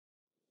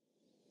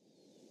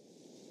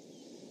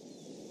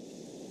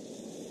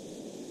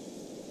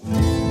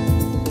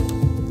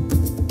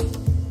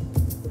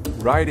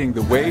Riding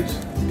the waves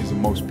is the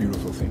most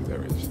beautiful thing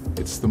there is.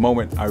 It's the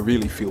moment I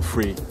really feel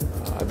free.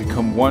 I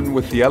become one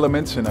with the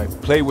elements and I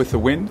play with the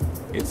wind.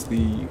 It's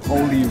the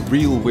only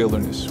real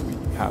wilderness we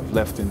have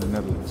left in the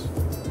Netherlands.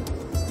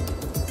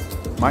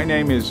 My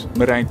name is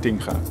Marijn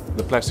Tinga,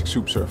 the plastic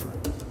soup surfer.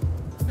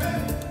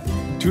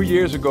 2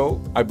 years ago,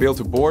 I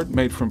built a board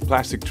made from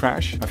plastic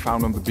trash I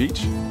found on the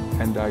beach,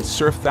 and I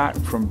surfed that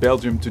from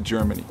Belgium to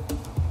Germany,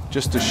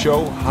 just to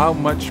show how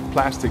much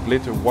plastic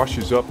litter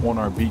washes up on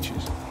our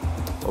beaches.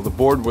 While the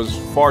board was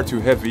far too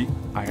heavy,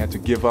 I had to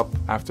give up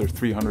after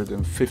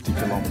 350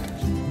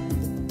 kilometers.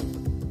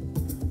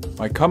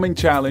 My coming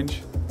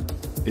challenge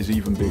is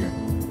even bigger.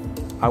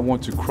 I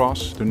want to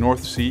cross the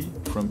North Sea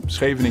from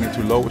Scheveningen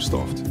to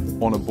Lowestoft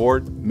on a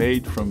board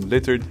made from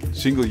littered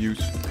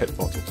single-use PET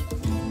bottles.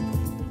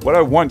 What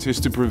I want is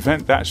to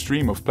prevent that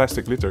stream of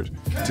plastic litter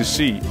to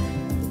sea,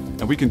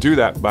 and we can do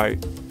that by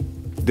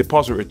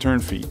deposit return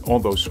fee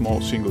on those small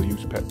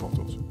single-use PET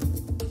bottles.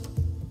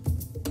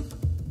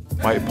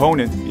 My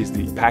opponent is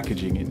the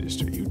packaging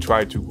industry, who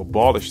tried to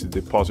abolish the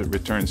deposit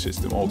return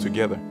system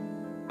altogether.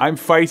 I'm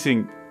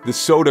fighting the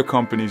soda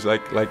companies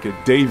like a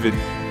David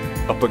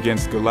up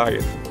against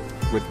Goliath,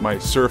 with my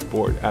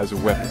surfboard as a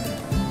weapon.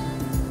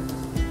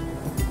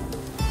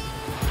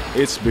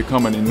 It's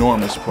become an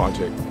enormous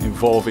project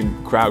involving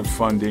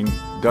crowdfunding,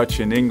 Dutch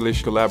and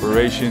English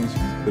collaborations,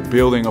 the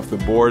building of the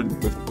board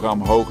with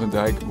Bram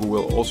Hogendijk, who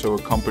will also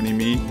accompany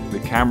me, the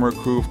camera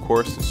crew of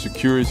course, the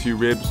security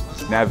ribs,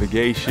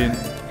 navigation.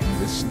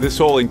 This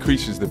all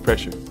increases the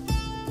pressure.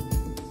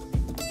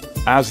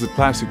 As the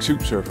plastic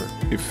soup surfer,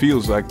 it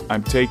feels like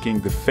I'm taking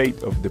the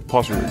fate of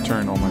deposit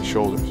return on my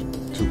shoulders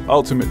to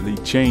ultimately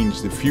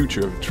change the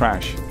future of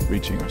trash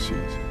reaching our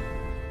seas.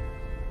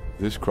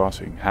 This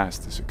crossing has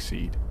to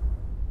succeed.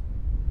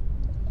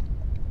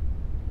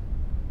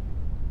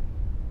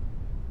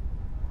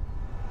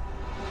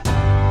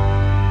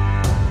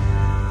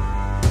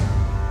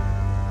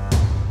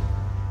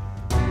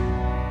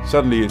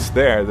 Suddenly it's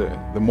there,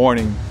 the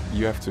morning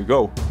you have to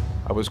go.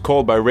 I was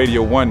called by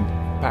Radio 1,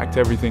 packed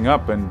everything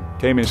up and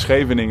came in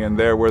Scheveningen, and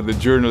there were the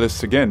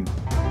journalists again.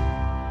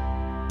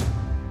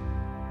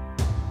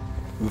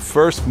 The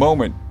first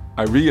moment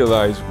I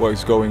realize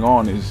what's going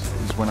on is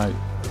when I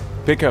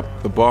pick up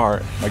the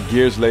bar, my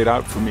gear's laid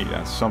out for me.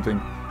 That's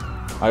something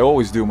I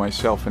always do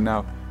myself, and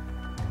now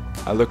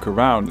I look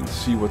around and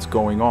see what's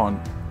going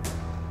on.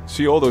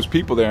 See all those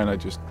people there, and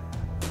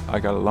I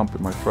got a lump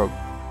in my throat.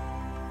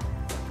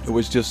 It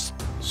was just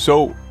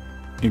so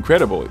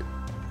incredible.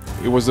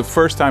 It was the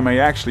first time I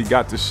actually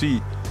got to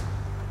see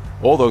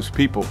all those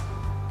people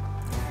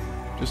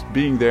just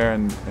being there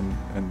and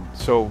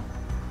so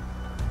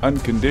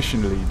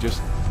unconditionally,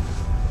 just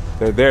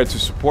they're there to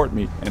support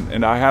me,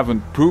 and I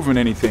haven't proven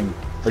anything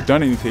or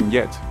done anything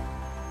yet,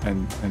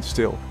 and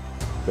still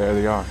there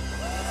they are.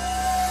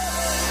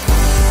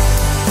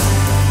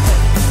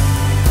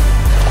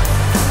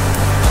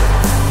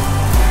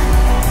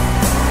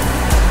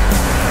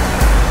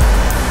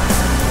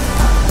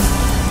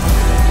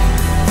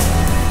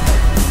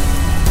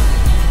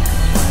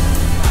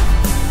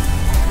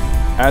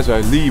 As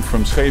I leave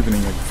from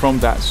Scheveningen, from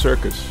that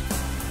circus,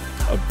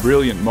 a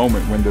brilliant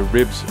moment when the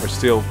ribs are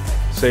still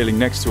sailing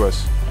next to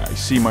us. I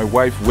see my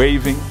wife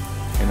waving,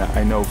 and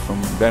I know from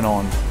then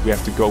on we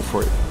have to go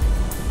for it.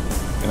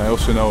 And I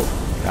also know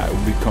that it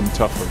will become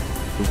tougher.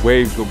 The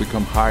waves will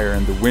become higher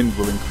and the wind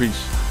will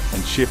increase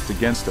and shift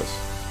against us.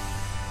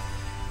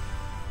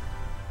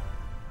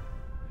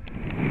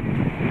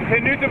 Ik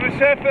begin nu te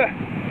beseffen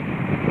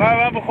waar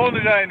we aan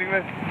begonnen zijn. Ik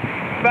ben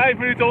 5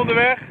 minuten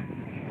onderweg.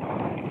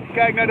 Ik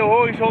kijk naar de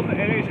horizon en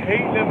er is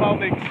helemaal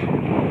niks.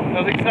 En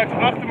als ik straks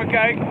achter me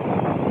kijk,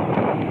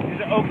 is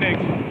er ook niks.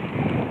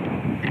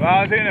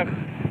 Waanzinnig.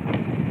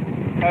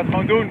 Ik ga het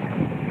gewoon doen.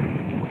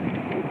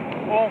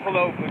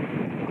 Ongelooflijk.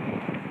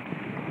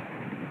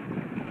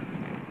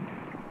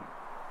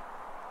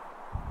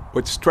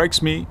 What strikes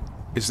me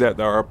is that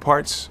there are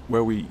parts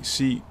where we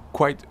see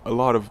quite a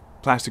lot of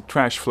plastic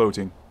trash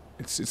floating.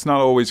 It's not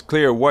always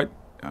clear what.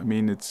 I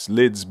mean, it's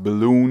lids,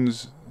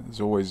 balloons.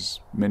 There's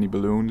always many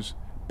balloons.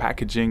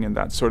 Packaging and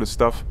that sort of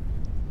stuff.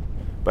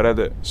 But at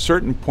a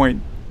certain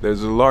point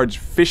there's a large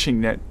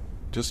fishing net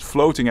just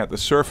floating at the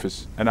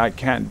surface and I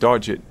can't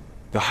dodge it.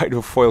 The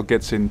hydrofoil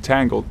gets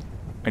entangled.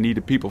 I need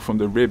the people from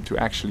the rib to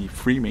actually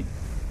free me.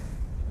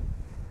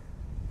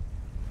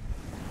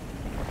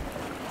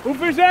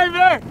 Hoeveel zijn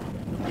we?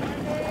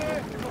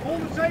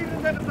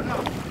 137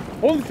 graden.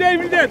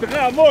 137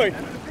 graden, mooi.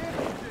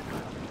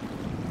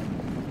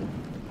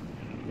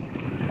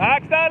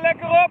 Haak staan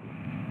lekker op.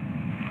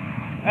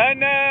 En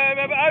we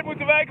hebben uit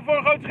moeten wijken voor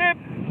een groot schip.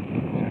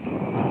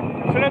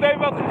 Ze net even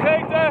wat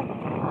gegeten.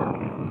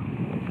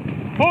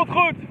 Voelt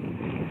goed.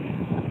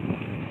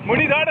 Moet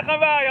niet harder gaan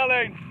waaien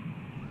alleen.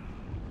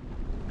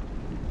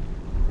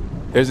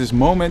 There's this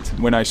moment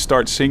when I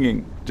start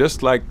singing,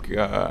 just like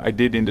I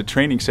did in the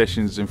training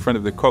sessions in front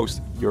of the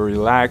coast. You're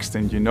relaxed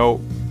and you know,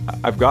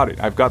 I've got it,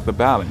 I've got the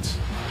balance.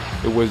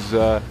 It was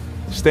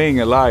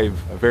staying alive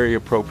very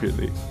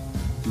appropriately.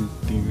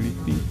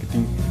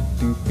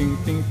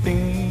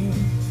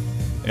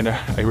 And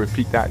I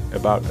repeat that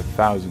about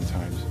 1,000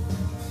 times.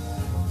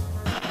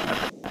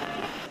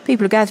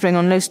 People are gathering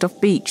on Lowestoft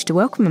Beach to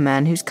welcome a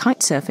man who's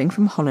kitesurfing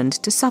from Holland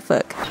to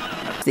Suffolk.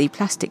 The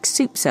plastic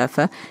soup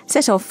surfer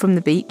set off from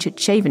the beach at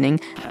Scheveningen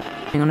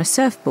on a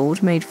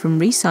surfboard made from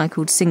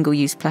recycled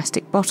single-use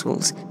plastic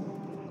bottles.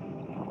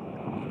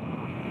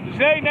 De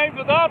zee neemt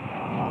wat af,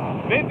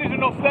 wind is er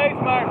nog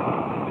steeds, maar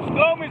de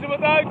stroom is er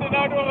wat uit en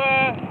daardoor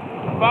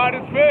vaart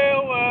het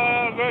veel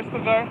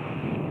rustiger.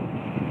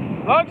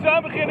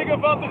 Langzaam begin ik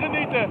ervan te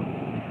genieten.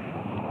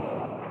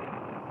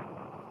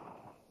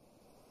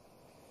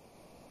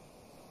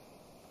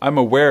 I'm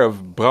aware of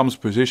Bram's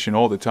position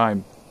all the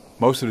time.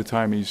 Most of the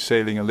time he's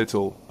sailing a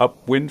little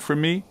upwind from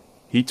me.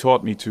 He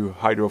taught me to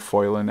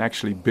hydrofoil and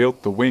actually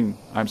built the wing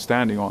I'm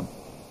standing on.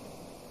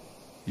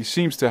 He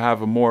seems to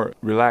have a more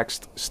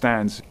relaxed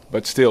stance,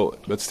 but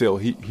still,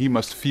 he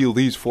must feel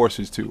these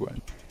forces too.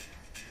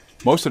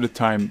 Most of the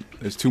time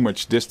there's too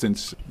much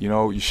distance. You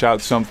know, you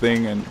shout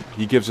something and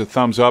he gives a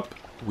thumbs up.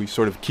 We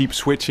sort of keep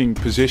switching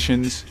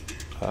positions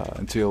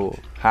until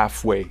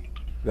halfway.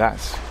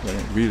 That's when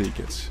it really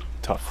gets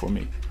tough for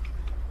me.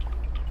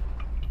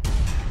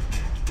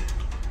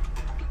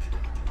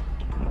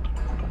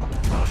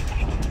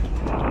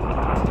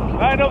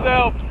 Bijna op de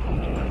helft.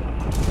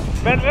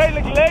 Ik ben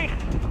redelijk leeg. Ik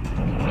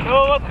heb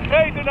wel wat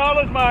gegeten en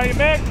alles, maar je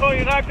merkt gewoon,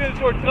 je raakt in een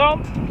soort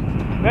trant.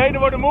 Benen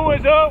worden moe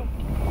en zo.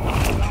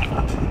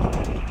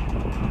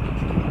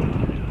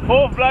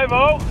 Golven blijven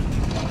hoog.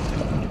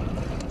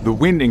 The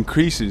wind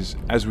increases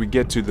as we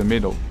get to the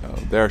middle.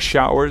 There are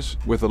showers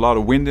with a lot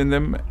of wind in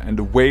them and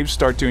the waves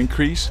start to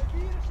increase.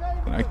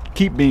 I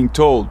keep being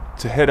told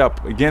to head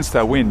up against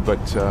that wind,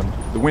 but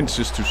the wind's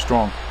just too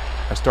strong.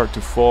 I start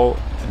to fall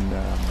and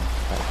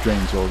that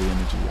drains all the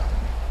energy out of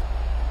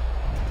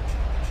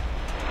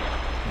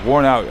me.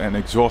 Worn out and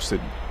exhausted.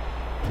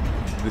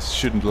 This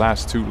shouldn't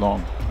last too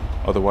long,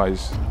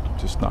 otherwise I'm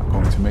just not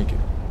going to make it.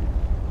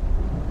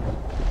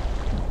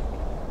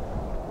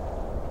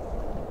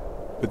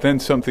 But then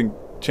something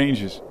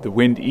changes. The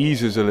wind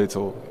eases a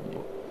little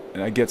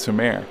and I get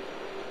some air.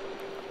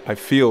 I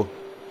feel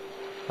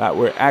that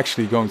we're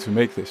actually going to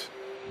make this.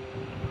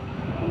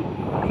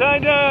 We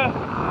zijn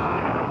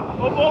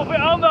op ongeveer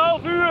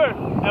 1,5 uur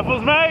en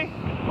volgens mij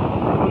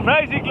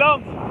zie ik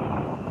land.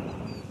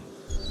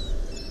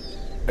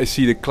 I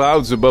see the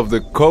clouds above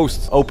the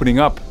coast opening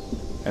up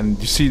and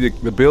you see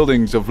the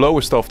buildings of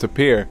Lowestoft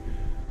appear.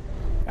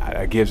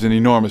 That gives an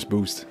enormous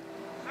boost.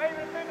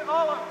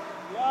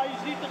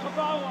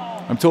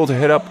 I'm told to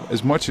head up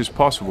as much as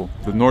possible.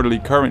 The northerly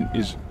current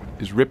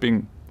is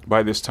ripping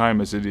by this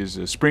time as it is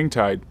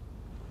springtide.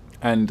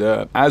 And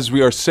as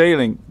we are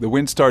sailing, the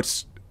wind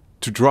starts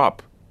to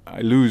drop.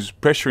 I lose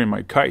pressure in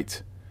my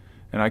kite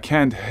and I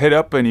can't head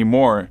up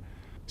anymore.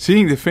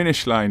 Seeing the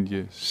finish line,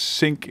 you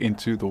sink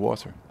into the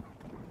water.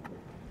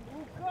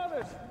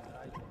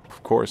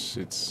 Of course,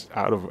 it's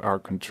out of our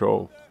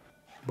control,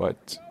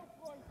 but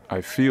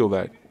I feel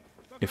that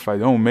if I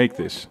don't make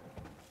this,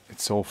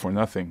 it's all for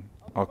nothing.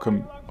 I'll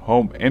come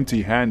home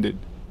empty-handed.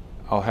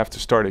 I'll have to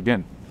start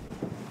again.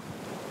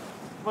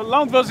 Het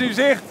land was in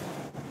zicht.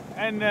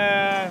 En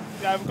ja,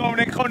 we komen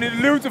denk ik gewoon in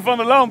de luwte van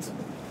het land.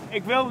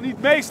 Ik wil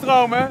niet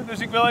meestromen, dus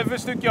ik wil even een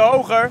stukje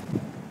hoger.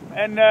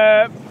 En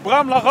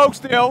Bram lag ook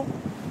stil.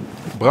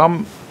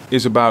 Bram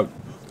is about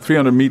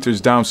 300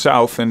 meters down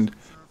south and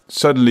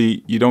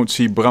suddenly you don't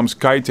see Bram's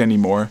kite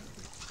anymore.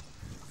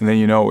 And then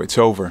you know it's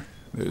over.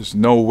 There's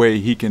no way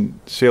he can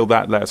sail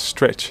that last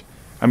stretch.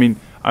 I mean,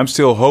 I'm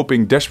still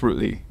hoping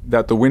desperately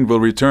that the wind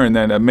will return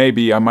and that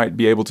maybe I might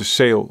be able to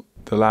sail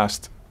the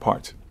last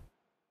part.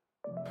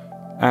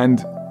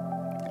 And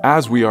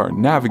as we are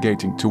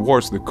navigating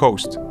towards the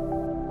coast,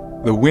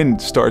 the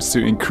wind starts to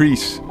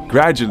increase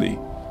gradually.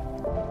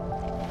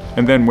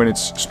 And then when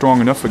it's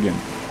strong enough again,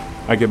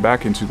 I get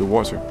back into the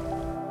water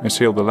and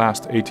sail the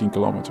last 18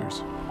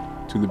 kilometers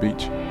to the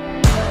beach.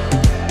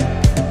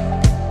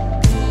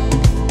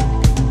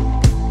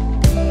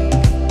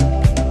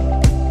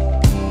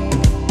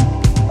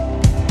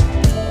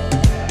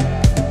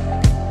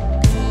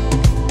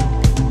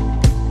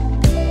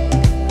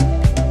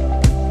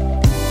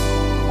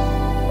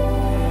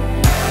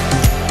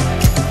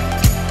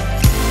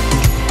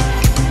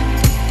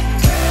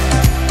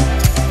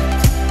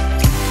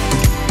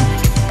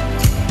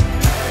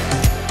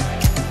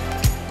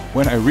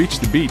 When I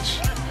reached the beach,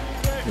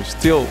 there's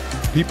still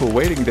people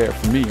waiting there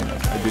for me and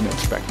I didn't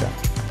expect that.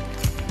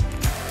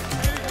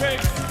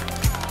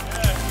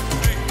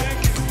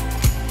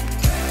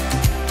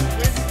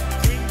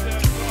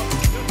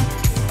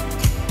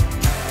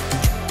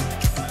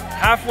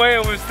 Halfway I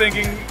was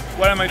thinking,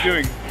 what am I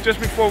doing? Just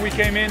before we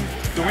came in,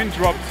 the wind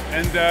dropped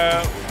and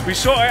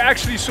I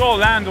actually saw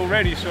land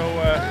already, so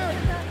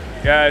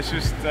yeah, it's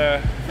just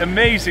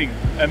amazing.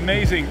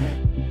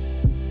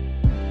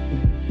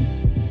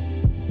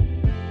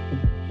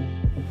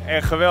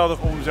 Echt geweldig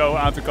om zo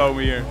aan te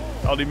komen hier.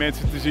 Al die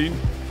mensen te zien.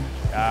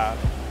 Ja,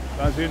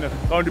 waanzinnig.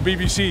 Gewoon de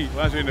BBC,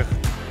 waanzinnig.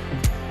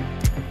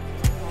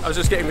 I was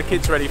just getting the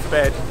kids ready for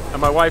bed, and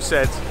my wife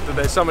said that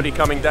there's somebody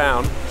coming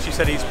down. She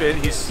said he's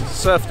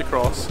surfed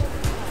across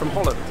from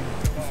Holland.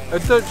 A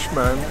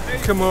Dutchman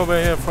come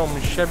over here from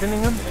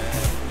Scheveningen,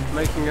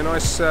 making a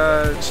nice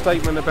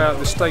statement about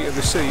the state of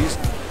the seas.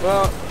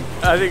 Well,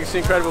 I think it's an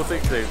incredible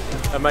thing to do.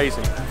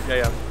 Amazing.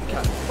 Yeah.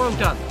 Well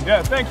done.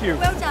 Yeah, thank you.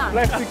 Well done.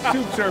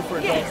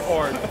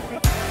 PlasticSoupSurfer.org.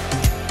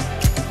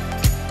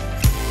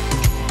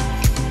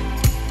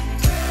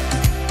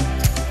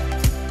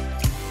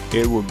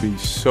 It would be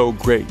so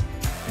great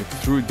if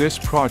through this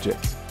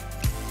project,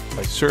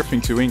 by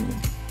surfing to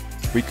England,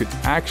 we could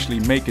actually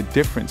make a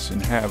difference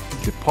and have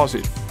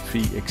deposit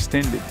fee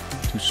extended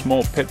to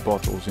small PET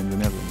bottles in the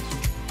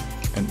Netherlands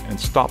and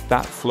stop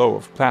that flow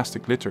of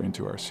plastic litter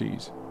into our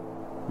seas.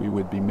 We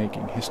would be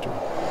making history.